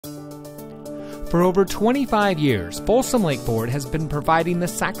For over 25 years, Folsom Blvd has been providing the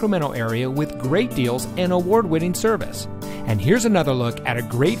Sacramento area with great deals and award-winning service. And here's another look at a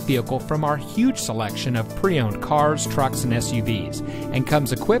great vehicle from our huge selection of pre-owned cars, trucks, and SUVs, and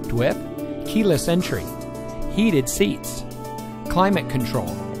comes equipped with keyless entry, heated seats, climate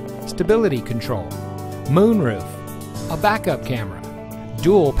control, stability control, moonroof, a backup camera,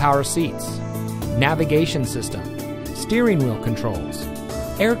 dual power seats, navigation system, steering wheel controls,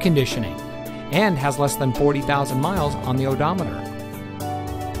 air conditioning, and has less than 40,000 miles on the odometer.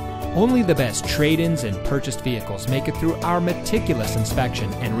 Only the best trade-ins and purchased vehicles make it through our meticulous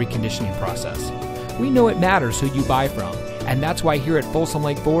inspection and reconditioning process. We know it matters who you buy from, and that's why here at Folsom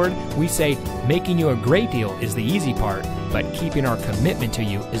Blvd we say making you a great deal is the easy part, but keeping our commitment to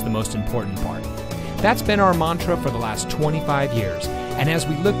you is the most important part. That's been our mantra for the last 25 years, and as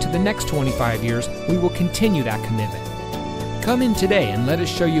we look to the next 25 years, we will continue that commitment. Come in today and let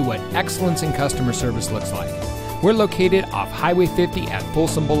us show you what excellence in customer service looks like. We're located off Highway 50 at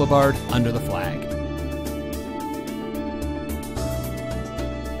Folsom Boulevard under the flag.